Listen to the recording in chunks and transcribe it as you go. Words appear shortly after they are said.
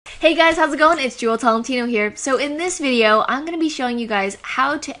Hey guys, how's it going? It's Jewel Tolentino here. So in this video, I'm going to be showing you guys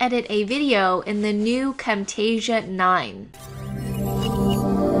how to edit a video in the new Camtasia 9.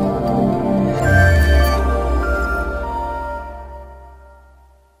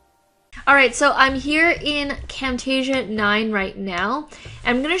 Alright, so I'm here in Camtasia 9 right now.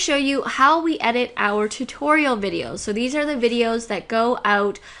 I'm going to show you how we edit our tutorial videos. So these are the videos that go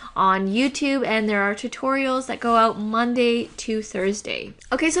out on YouTube, and there are tutorials that go out Monday to Thursday.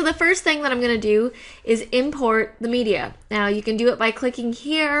 Okay, so the first thing that I'm going to do is import the media. Now you can do it by clicking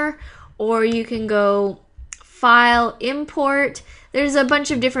here, or you can go File, Import. There's a bunch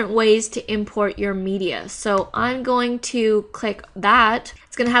of different ways to import your media. So I'm going to click that.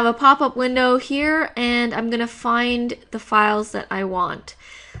 It's going to have a pop-up window here, and I'm going to find the files that I want.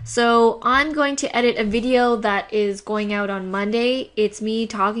 So I'm going to edit a video that is going out on Monday. It's me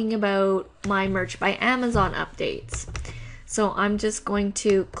talking about my Merch by Amazon updates. So I'm just going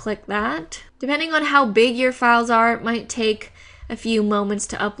to click that. Depending on how big your files are, it might take a few moments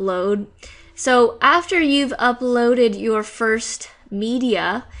to upload. So after you've uploaded your first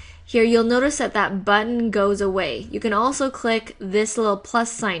media, here you'll notice that that button goes away. You can also click this little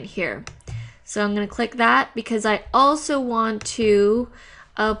plus sign here. So I'm going to click that because I also want to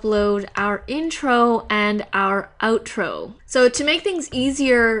upload our intro and our outro. So to make things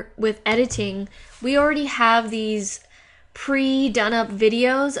easier with editing, we already have these pre-done up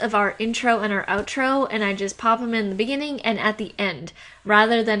videos of our intro and our outro, and I just pop them in the beginning and at the end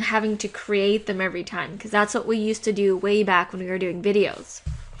rather than having to create them every time, because that's what we used to do way back when we were doing videos.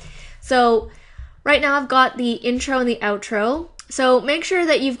 So right now I've got the intro and the outro. So make sure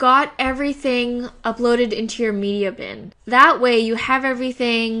that you've got everything uploaded into your media bin. That way you have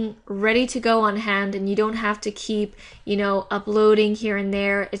everything ready to go on hand and you don't have to keep, uploading here and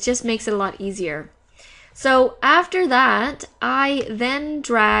there. It just makes it a lot easier. So after that, I then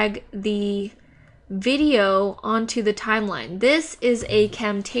drag the video onto the timeline. This is a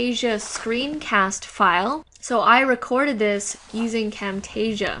Camtasia screencast file. So I recorded this using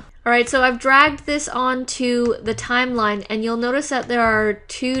Camtasia. Alright, so I've dragged this onto the timeline, and you'll notice that there are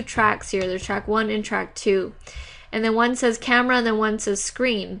two tracks here. There's track 1 and track 2. And then one says camera and then one says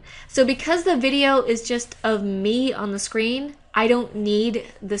screen. So because the video is just of me on the screen, I don't need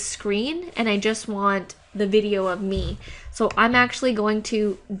the screen and I just want the video of me. So I'm actually going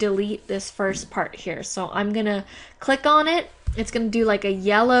to delete this first part here. So I'm gonna click on it. It's gonna do like a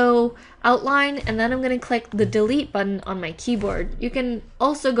yellow outline, and then I'm gonna click the delete button on my keyboard. You can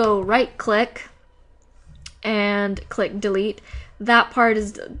also go right click and click delete. That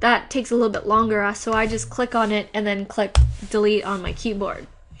takes a little bit longer, so I just click on it and then click delete on my keyboard.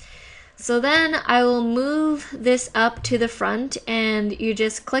 So then I will move this up to the front, and you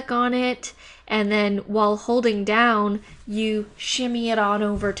just click on it, and then while holding down, you shimmy it on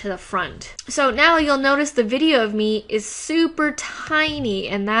over to the front. So now you'll notice the video of me is super tiny,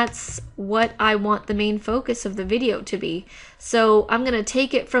 and that's what I want the main focus of the video to be. So I'm gonna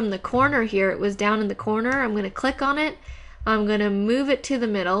take it from the corner here. It was down in the corner. I'm gonna click on it. I'm gonna move it to the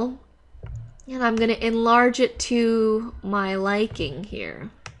middle, and I'm gonna enlarge it to my liking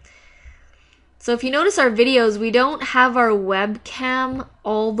here. So if you notice our videos, we don't have our webcam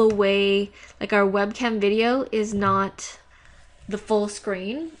all the way, like our webcam video is not the full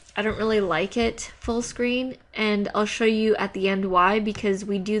screen. I don't really like it full screen, and I'll show you at the end why, because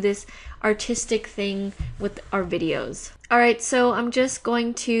we do this artistic thing with our videos. Alright, so I'm just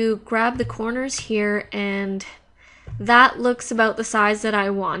going to grab the corners here, and that looks about the size that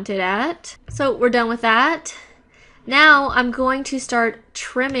I want it at. So we're done with that. Now I'm going to start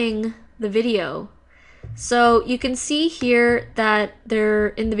trimming the video. So you can see here that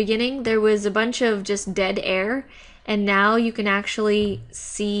in the beginning there was a bunch of just dead air, and now you can actually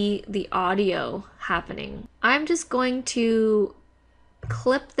see the audio happening. I'm just going to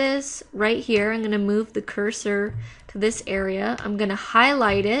clip this right here. I'm going to move the cursor to this area. I'm going to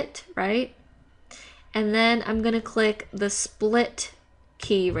highlight it, right? And then I'm going to click the split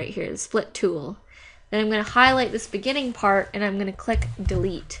key right here, the split tool. Then I'm going to highlight this beginning part, and I'm going to click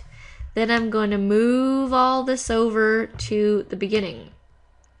delete. Then I'm going to move all this over to the beginning.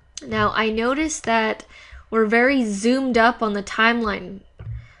 Now I noticed that we're very zoomed up on the timeline.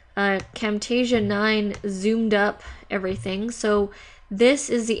 Camtasia 9 zoomed up everything. So this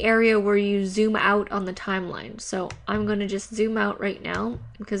is the area where you zoom out on the timeline. So I'm going to just zoom out right now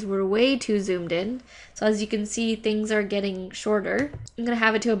because we're way too zoomed in. So as you can see, things are getting shorter. I'm going to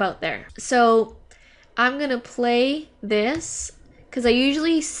have it to about there. So I'm going to play this, because I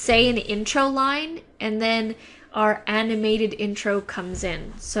usually say an intro line and then our animated intro comes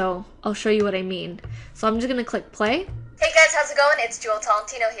in. So I'll show you what I mean. So I'm just gonna click play. Hey guys, how's it going? It's Jewel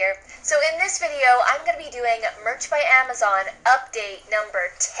Tolentino here. So in this video, I'm going to be doing Merch by Amazon update number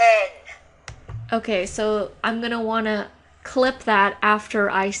 10. Okay, so I'm going to want to clip that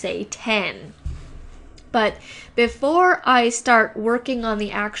after I say 10. But before I start working on the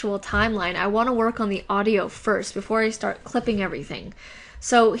actual timeline, I want to work on the audio first before I start clipping everything.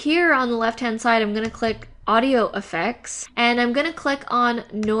 So here on the left-hand side, I'm going to click Audio Effects, and I'm going to click on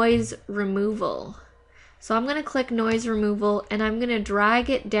Noise Removal. So I'm going to click Noise Removal, and I'm going to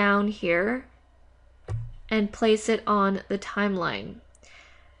drag it down here and place it on the timeline.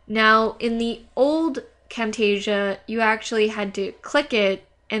 Now, in the old Camtasia, you actually had to click it,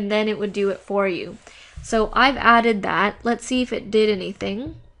 and then it would do it for you. So I've added that. Let's see if it did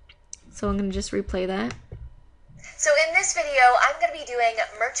anything. So I'm going to just replay that. So in this video, I'm going to be doing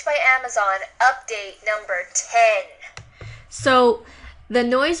Merch by Amazon update number 10. So the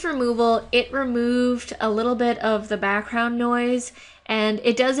noise removal, it removed a little bit of the background noise, and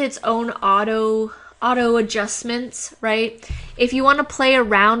it does its own auto adjustments, right? If you want to play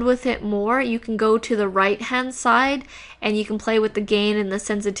around with it more, you can go to the right hand side and you can play with the gain and the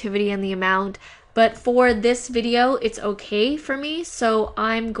sensitivity and the amount. But for this video, it's okay for me, so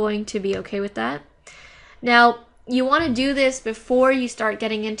I'm going to be okay with that. Now, you want to do this before you start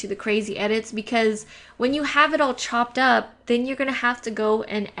getting into the crazy edits, because when you have it all chopped up, then you're going to have to go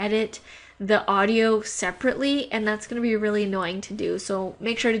and edit the audio separately, and that's going to be really annoying to do. So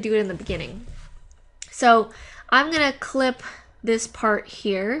make sure to do it in the beginning. So I'm going to clip this part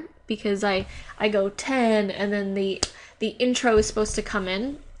here because I go 10 and then the intro is supposed to come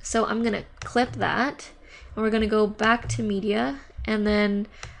in. So I'm going to clip that, and we're going to go back to media, and then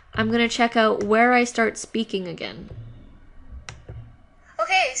I'm going to check out where I start speaking again.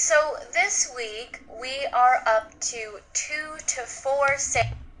 Okay, so this week we are up to 2 to 4 sales.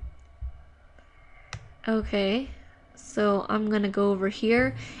 Okay, so I'm going to go over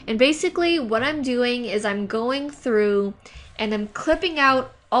here, and basically what I'm doing is I'm going through and I'm clipping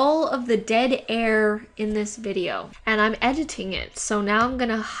out all of the dead air in this video, and I'm editing it. So now I'm going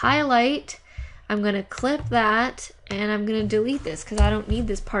to highlight, I'm going to clip that, and I'm going to delete this because I don't need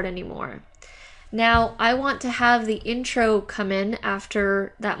this part anymore. Now I want to have the intro come in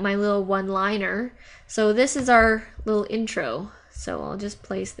after that, my little one-liner. So this is our little intro. So I'll just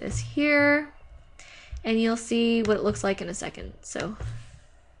place this here, and you'll see what it looks like in a second. So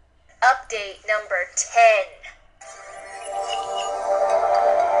update number 10.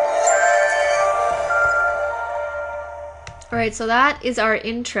 Alright, so that is our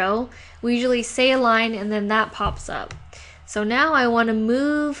intro. We usually say a line and then that pops up. So now I want to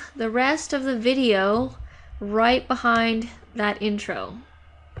move the rest of the video right behind that intro.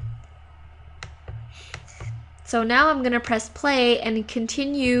 So now I'm going to press play and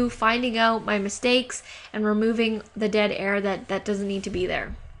continue finding out my mistakes and removing the dead air that doesn't need to be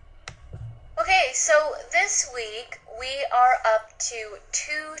there. Okay, so this week we are up to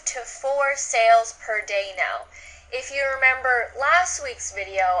 2 to 4 sales per day now. If you remember last week's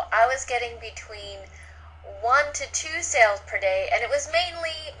video, I was getting between 1 to 2 sales per day, and it was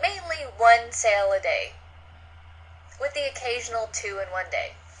mainly 1 sale a day, with the occasional 2 in one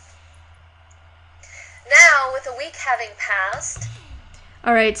day. Now, with a week having passed...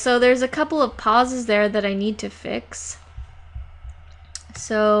 Alright, so there's a couple of pauses there that I need to fix.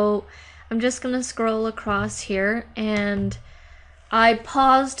 So I'm just going to scroll across here, and I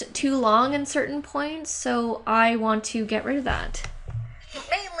paused too long in certain points, so I want to get rid of that.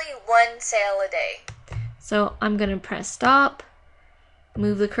 Mainly 1 sale a day. So I'm going to press stop,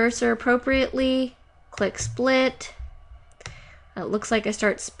 move the cursor appropriately, click split. It looks like I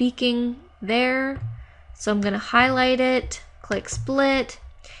start speaking there. So I'm going to highlight it, click split.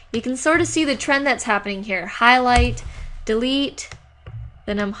 You can sort of see the trend that's happening here. Highlight, delete,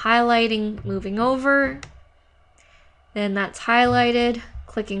 then I'm highlighting, moving over. Then that's highlighted,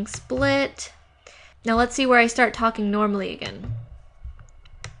 clicking split. Now let's see where I start talking normally again.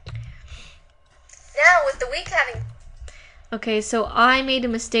 Now with the week having... Okay, so I made a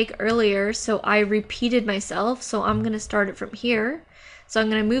mistake earlier, so I repeated myself, so I'm going to start it from here. So I'm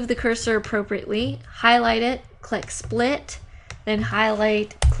going to move the cursor appropriately, highlight it, click split, then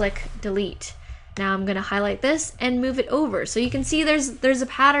highlight, click delete. Now I'm going to highlight this and move it over. So you can see there's a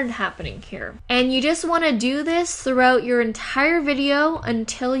pattern happening here. And you just want to do this throughout your entire video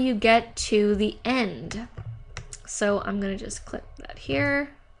until you get to the end. So I'm going to just click that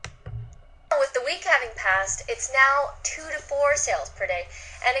here. With the week having passed, it's now 2 to 4 sales per day.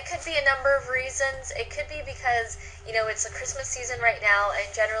 And it could be a number of reasons. It could be because, you know, it's the Christmas season right now,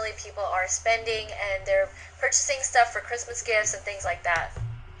 and generally people are spending and they're purchasing stuff for Christmas gifts and things like that.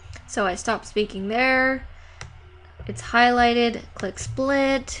 So I stopped speaking there. it's highlighted, click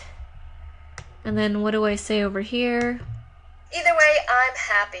split, and then what do I say over here? Either way, I'm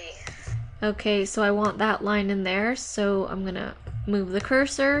happy. Okay, so I want that line in there, so I'm gonna move the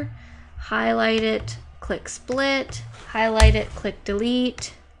cursor, highlight it, click split, highlight it, click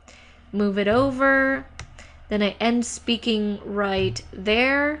delete, move it over, then I end speaking right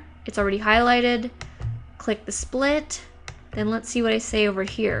there. It's already highlighted, click the split, then let's see what I say over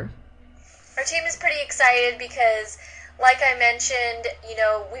here. Our team is pretty excited because, like I mentioned,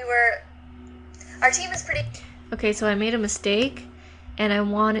 our team is pretty... Okay, so I made a mistake, and I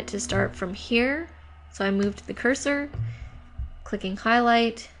want it to start from here. So I moved the cursor, clicking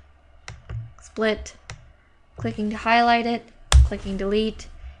highlight, split, clicking to highlight it, clicking delete,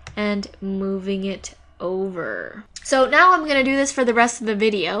 and moving it over. So now I'm gonna do this for the rest of the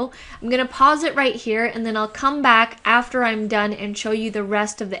video. I'm gonna pause it right here, and then I'll come back after I'm done and show you the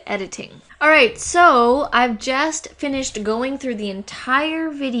rest of the editing. All right, so I've just finished going through the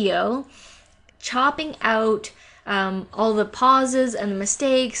entire video, chopping out all the pauses and the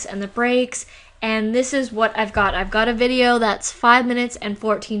mistakes and the breaks, and this is what I've got. I've got a video that's 5 minutes and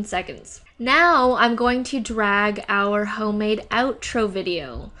 14 seconds. Now I'm going to drag our homemade outro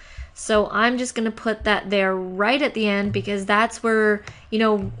video. So I'm just gonna put that there right at the end because that's where,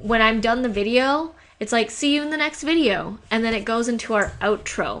 when I'm done the video, it's like, see you in the next video. And then it goes into our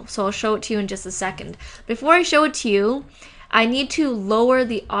outro. So I'll show it to you in just a second. Before I show it to you, I need to lower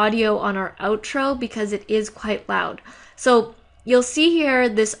the audio on our outro because it is quite loud. So you'll see here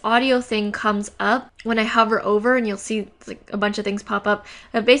this audio thing comes up when I hover over, and you'll see like a bunch of things pop up.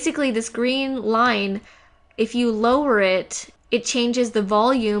 But basically this green line, if you lower it, it changes the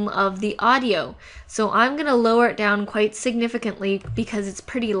volume of the audio. So I'm gonna lower it down quite significantly because it's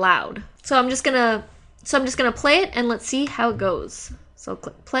pretty loud. So I'm just gonna play it and let's see how it goes. So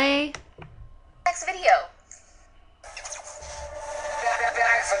click play. Next video.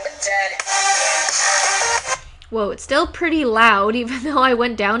 Back from the dead. Whoa, it's still pretty loud even though I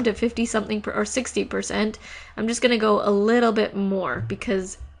went down to 50 something or 60%. I'm just gonna go a little bit more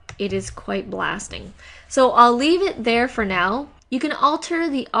because it is quite blasting. So I'll leave it there for now. You can alter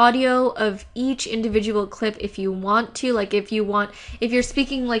the audio of each individual clip if you want to. Like if you're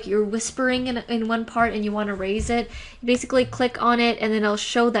speaking like you're whispering in one part and you want to raise it, you basically click on it and then it'll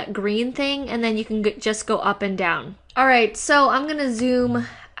show that green thing, and then you can just go up and down. All right, so I'm gonna zoom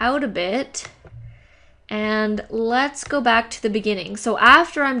out a bit and let's go back to the beginning. So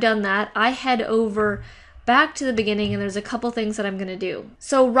after I'm done that, I head over back to the beginning, and there's a couple things that I'm gonna do.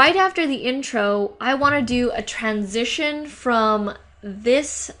 So right after the intro, I wanna do a transition from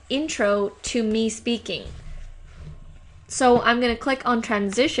this intro to me speaking. So I'm gonna click on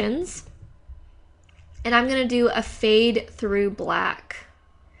transitions, and I'm gonna do a fade through black.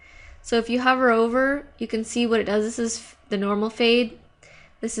 So if you hover over, you can see what it does. This is the normal fade.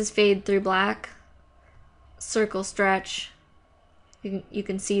 This is fade through black, circle stretch. You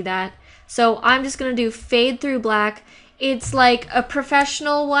can see that. So I'm just gonna do fade through black. It's like a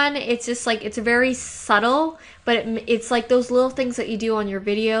professional one. It's just like, it's very subtle, but it's like those little things that you do on your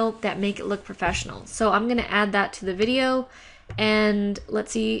video that make it look professional. So I'm gonna add that to the video, and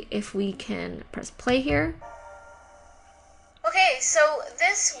let's see if we can press play here. Okay, so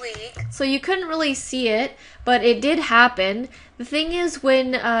this week... So you couldn't really see it, but it did happen. The thing is,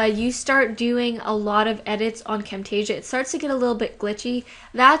 when you start doing a lot of edits on Camtasia, it starts to get a little bit glitchy.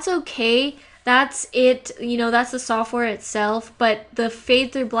 That's okay. That's it. That's the software itself, but the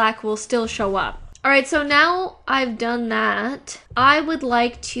fade through black will still show up. All right, so now I've done that, I would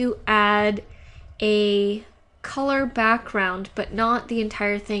like to add a color background, but not the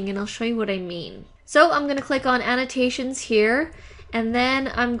entire thing, and I'll show you what I mean. So I'm going to click on annotations here, and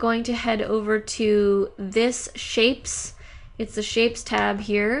then I'm going to head over to this shapes. It's the shapes tab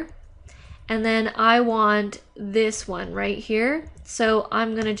here, and then I want this one right here. So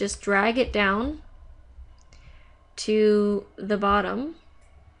I'm going to just drag it down to the bottom.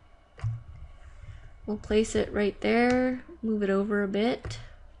 We'll place it right there, move it over a bit.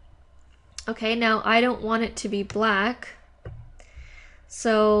 Okay, now I don't want it to be black.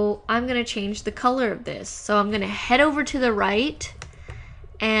 So I'm gonna change the color of this. So I'm gonna head over to the right,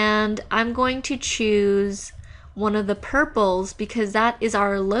 and I'm going to choose one of the purples because that is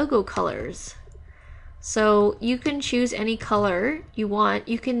our logo colors. So you can choose any color you want.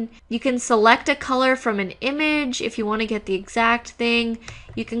 You can select a color from an image if you want to get the exact thing.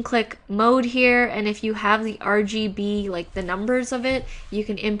 You can click mode here, and if you have the RGB, like the numbers of it, you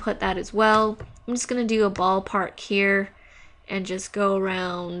can input that as well. I'm just gonna do a ballpark here and just go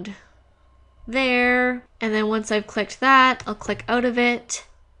around there. And then once I've clicked that, I'll click out of it.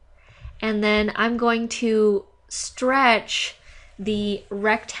 And then I'm going to stretch the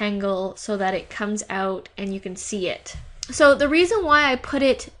rectangle so that it comes out and you can see it. So the reason why I put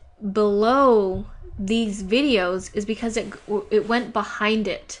it below these videos is because it went behind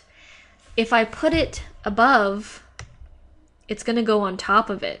it. If I put it above, it's gonna go on top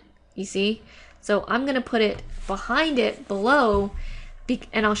of it, you see? So I'm gonna put it behind it, below,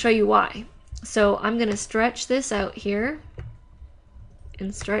 and I'll show you why. So I'm gonna stretch this out here,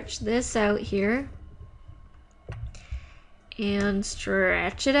 and stretch this out here, and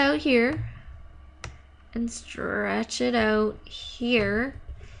stretch it out here, and stretch it out here,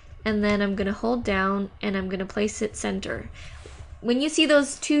 and then I'm gonna hold down and I'm gonna place it center. When you see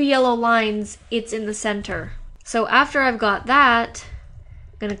those two yellow lines, it's in the center. So after I've got that,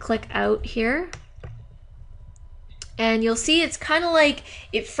 I'm gonna click out here, and you'll see it's kind of like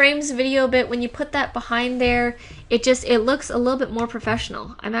it frames the video a bit. When you put that behind there, it looks a little bit more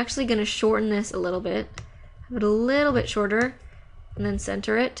professional. I'm actually gonna shorten this a little bit, have it a little bit shorter, and then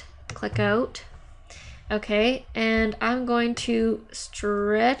center it, click out. Okay, and I'm going to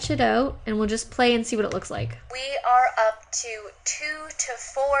stretch it out, and we'll just play and see what it looks like. We are up to 2 to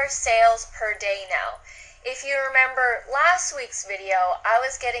 4 sales per day now. If you remember last week's video, I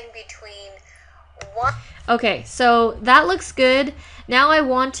was getting between 1... Okay, so that looks good. Now I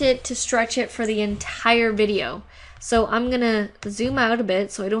want it to stretch it for the entire video. So I'm gonna zoom out a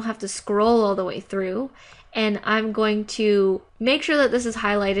bit so I don't have to scroll all the way through. And I'm going to make sure that this is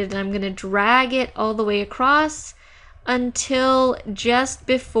highlighted, and I'm going to drag it all the way across until just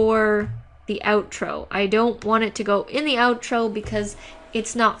before the outro. I don't want it to go in the outro because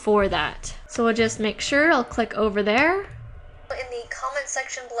it's not for that. So I'll just make sure I'll click over there. In the comment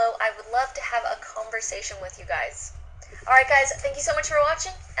section below, I would love to have a conversation with you guys. Alright guys, thank you so much for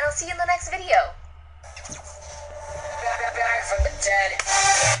watching, and I'll see you in the next video. Back from the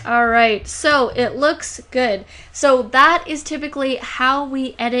dead. Alright, so it looks good. So that is typically how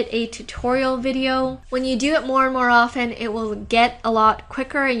we edit a tutorial video. When you do it more and more often, it will get a lot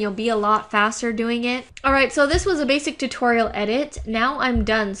quicker and you'll be a lot faster doing it. Alright, so this was a basic tutorial edit. Now I'm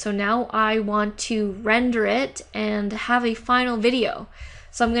done, so now I want to render it and have a final video.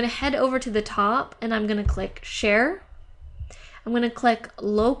 So I'm going to head over to the top and I'm going to click share. I'm going to click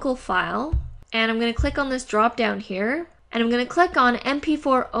local file. And I'm going to click on this drop down here, and I'm going to click on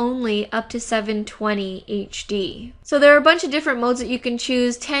MP4 only up to 720 HD. So there are a bunch of different modes that you can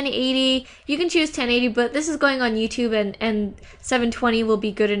choose. 1080, you can choose 1080, but this is going on YouTube, and 720 will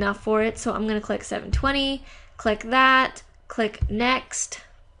be good enough for it. So I'm going to click 720, click that, click next,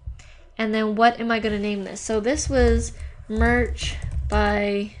 and then what am I going to name this? So this was merch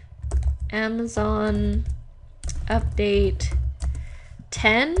by Amazon update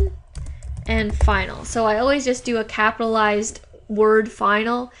 10. And final. So I always just do a capitalized word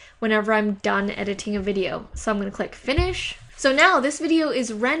final whenever I'm done editing a video. So I'm going to click finish. So now this video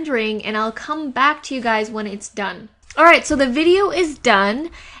is rendering, and I'll come back to you guys when it's done. Alright, so the video is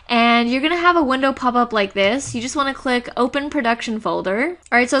done, and you're going to have a window pop up like this. You just want to click open production folder.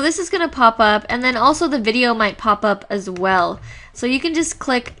 Alright, so this is going to pop up, and then also the video might pop up as well. So you can just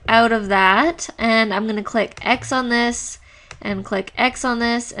click out of that, and I'm going to click X on this, and click X on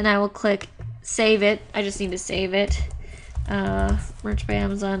this, and I will click save it. I just need to save it. Merch by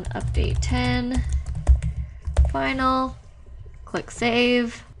Amazon update 10 final, click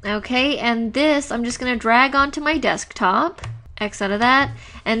save. Okay, and this I'm just gonna drag onto my desktop, X out of that,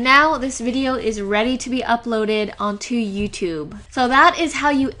 and now this video is ready to be uploaded onto YouTube. So that is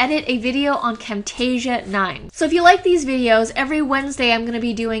how you edit a video on Camtasia 9. So if you like these videos, every Wednesday I'm going to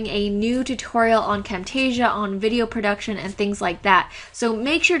be doing a new tutorial on Camtasia, on video production and things like that. So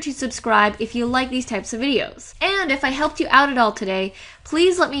make sure to subscribe if you like these types of videos. And if I helped you out at all today,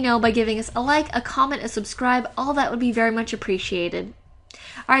 please let me know by giving us a like, a comment, a subscribe. All that would be very much appreciated.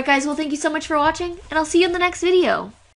 Alright guys, well thank you so much for watching, and I'll see you in the next video.